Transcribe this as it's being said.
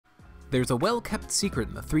There's a well-kept secret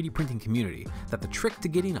in the 3D printing community that the trick to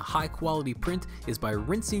getting a high-quality print is by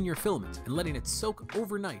rinsing your filament and letting it soak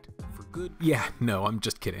overnight for good. Yeah, no, I'm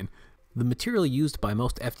just kidding. The material used by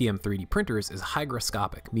most FDM 3D printers is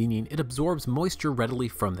hygroscopic, meaning it absorbs moisture readily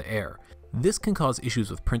from the air. This can cause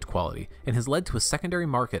issues with print quality and has led to a secondary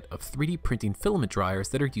market of 3D printing filament dryers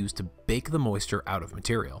that are used to bake the moisture out of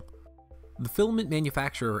material. The filament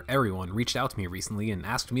manufacturer Eryone reached out to me recently and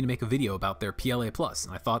asked me to make a video about their PLA+,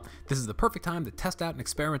 and I thought this is the perfect time to test out an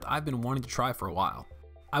experiment I've been wanting to try for a while.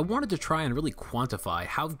 I wanted to try and really quantify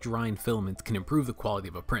how drying filament can improve the quality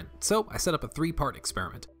of a print, so I set up a 3-part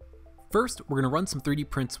experiment. First, we're going to run some 3D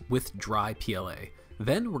prints with dry PLA.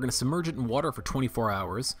 Then we're going to submerge it in water for 24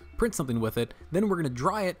 hours, print something with it, then we're going to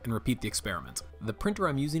dry it and repeat the experiment. The printer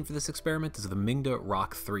I'm using for this experiment is the Mingda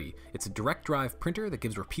Rock 3. It's a direct drive printer that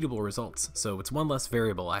gives repeatable results, so it's one less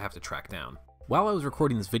variable I have to track down. While I was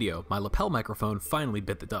recording this video, my lapel microphone finally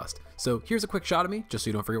bit the dust, so here's a quick shot of me, just so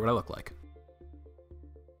you don't forget what I look like.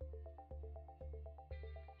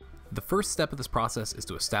 The first step of this process is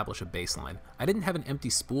to establish a baseline. I didn't have an empty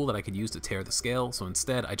spool that I could use to tear the scale, so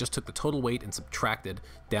instead I just took the total weight and subtracted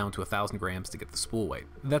down to 1,000 grams to get the spool weight.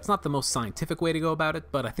 That's not the most scientific way to go about it,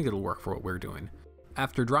 but I think it'll work for what we're doing.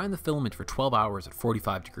 After drying the filament for 12 hours at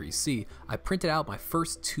 45 degrees C, I printed out my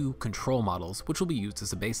first 2 control models, which will be used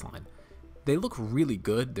as a baseline. They look really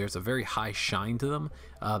good, there's a very high shine to them.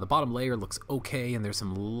 The bottom layer looks okay and there's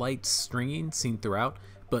some light stringing seen throughout,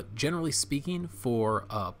 but generally speaking, for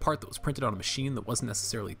a part that was printed on a machine that wasn't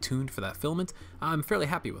necessarily tuned for that filament, I'm fairly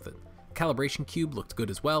happy with it. The calibration cube looked good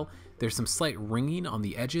as well. There's some slight ringing on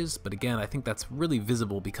the edges, but again, I think that's really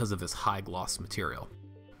visible because of this high gloss material.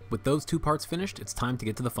 With those 2 parts finished, it's time to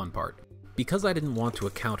get to the fun part. Because I didn't want to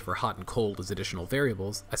account for hot and cold as additional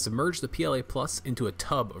variables, I submerged the PLA Plus into a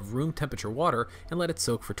tub of room temperature water and let it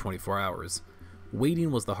soak for 24 hours. Waiting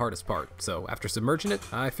was the hardest part, so after submerging it,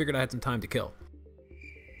 I figured I had some time to kill.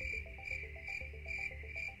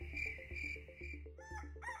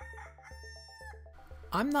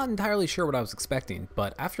 I'm not entirely sure what I was expecting,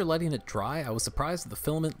 but after letting it dry, I was surprised that the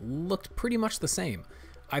filament looked pretty much the same.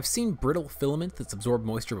 I've seen brittle filament that's absorbed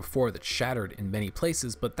moisture before that's shattered in many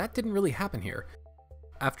places, but that didn't really happen here.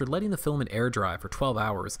 After letting the filament air dry for 12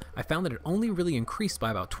 hours, I found that it only really increased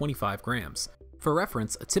by about 25 grams. For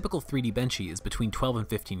reference, a typical 3D benchy is between 12 and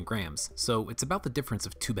 15 grams, so it's about the difference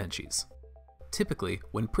of 2 benchies. Typically,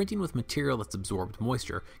 when printing with material that's absorbed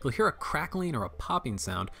moisture, you'll hear a crackling or a popping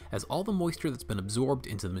sound as all the moisture that's been absorbed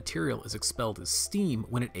into the material is expelled as steam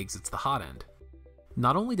when it exits the hot end.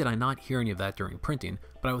 Not only did I not hear any of that during printing,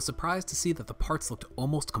 but I was surprised to see that the parts looked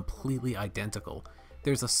almost completely identical.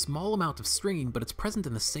 There's a small amount of stringing, but it's present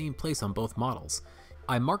in the same place on both models.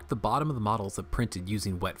 I marked the bottom of the models that printed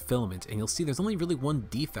using wet filament, and you'll see there's only really one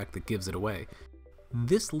defect that gives it away.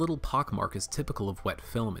 This little pockmark is typical of wet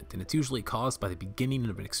filament, and it's usually caused by the beginning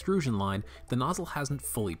of an extrusion line. The nozzle hasn't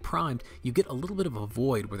fully primed, you get a little bit of a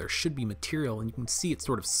void where there should be material and you can see it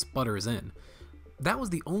sort of sputters in. That was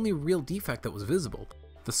the only real defect that was visible.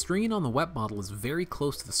 The stringing on the wet model is very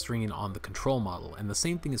close to the stringing on the control model, and the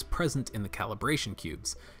same thing is present in the calibration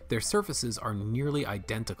cubes. Their surfaces are nearly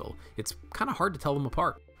identical. It's kind of hard to tell them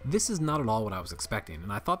apart. This is not at all what I was expecting,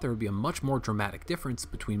 and I thought there would be a much more dramatic difference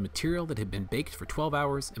between material that had been baked for 12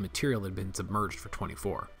 hours and material that had been submerged for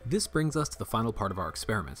 24. This brings us to the final part of our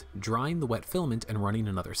experiment, drying the wet filament and running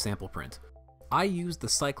another sample print. I used the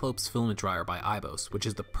Cyclops filament dryer by Ibos, which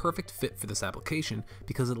is the perfect fit for this application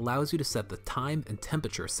because it allows you to set the time and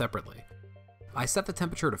temperature separately. I set the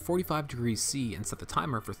temperature to 45 degrees C and set the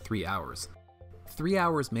timer for 3 hours. 3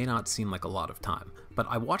 hours may not seem like a lot of time, but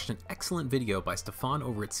I watched an excellent video by Stefan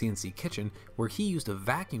over at CNC Kitchen where he used a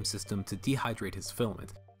vacuum system to dehydrate his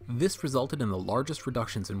filament. This resulted in the largest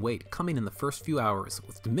reductions in weight coming in the first few hours,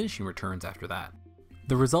 with diminishing returns after that.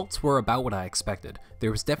 The results were about what I expected.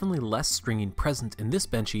 There was definitely less stringing present in this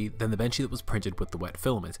benchy than the benchy that was printed with the wet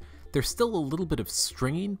filament. There's still a little bit of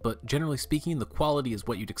stringing, but generally speaking, the quality is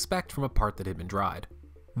what you'd expect from a part that had been dried.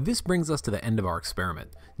 This brings us to the end of our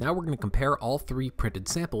experiment. Now we're going to compare all 3 printed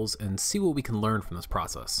samples and see what we can learn from this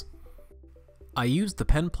process. I used the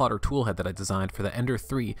pen plotter toolhead that I designed for the Ender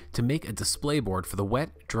 3 to make a display board for the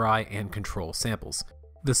wet, dry, and control samples.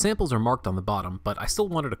 The samples are marked on the bottom, but I still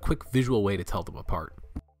wanted a quick visual way to tell them apart.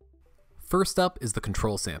 First up is the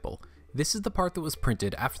control sample. This is the part that was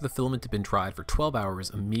printed after the filament had been dried for 12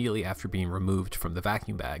 hours immediately after being removed from the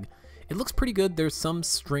vacuum bag. It looks pretty good, there's some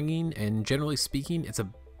stringing, and generally speaking, it's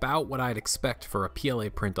about what I'd expect for a PLA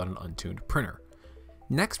print on an untuned printer.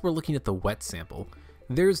 Next, we're looking at the wet sample.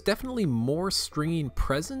 There's definitely more stringing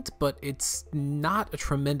present, but it's not a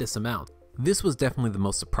tremendous amount. This was definitely the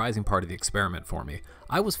most surprising part of the experiment for me.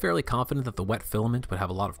 I was fairly confident that the wet filament would have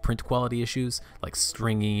a lot of print quality issues, like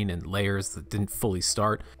stringing and layers that didn't fully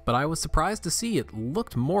start, but I was surprised to see it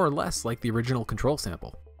looked more or less like the original control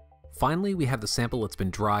sample. Finally, we have the sample that's been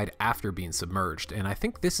dried after being submerged, and I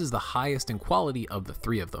think this is the highest in quality of the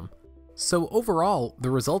three of them. So overall, the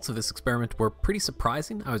results of this experiment were pretty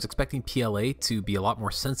surprising. I was expecting PLA to be a lot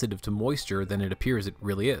more sensitive to moisture than it appears it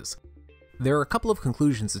really is. There are a couple of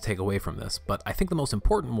conclusions to take away from this, but I think the most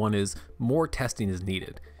important one is more testing is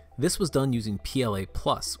needed. This was done using PLA+,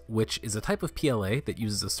 which is a type of PLA that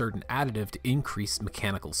uses a certain additive to increase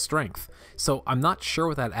mechanical strength. So I'm not sure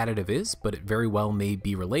what that additive is, but it very well may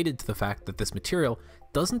be related to the fact that this material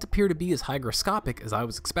doesn't appear to be as hygroscopic as I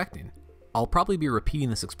was expecting. I'll probably be repeating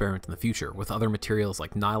this experiment in the future with other materials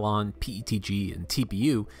like nylon, PETG, and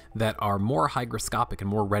TPU that are more hygroscopic and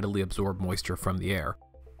more readily absorb moisture from the air.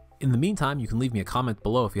 In the meantime, you can leave me a comment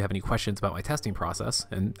below if you have any questions about my testing process,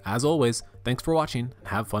 and as always, thanks for watching and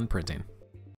have fun printing.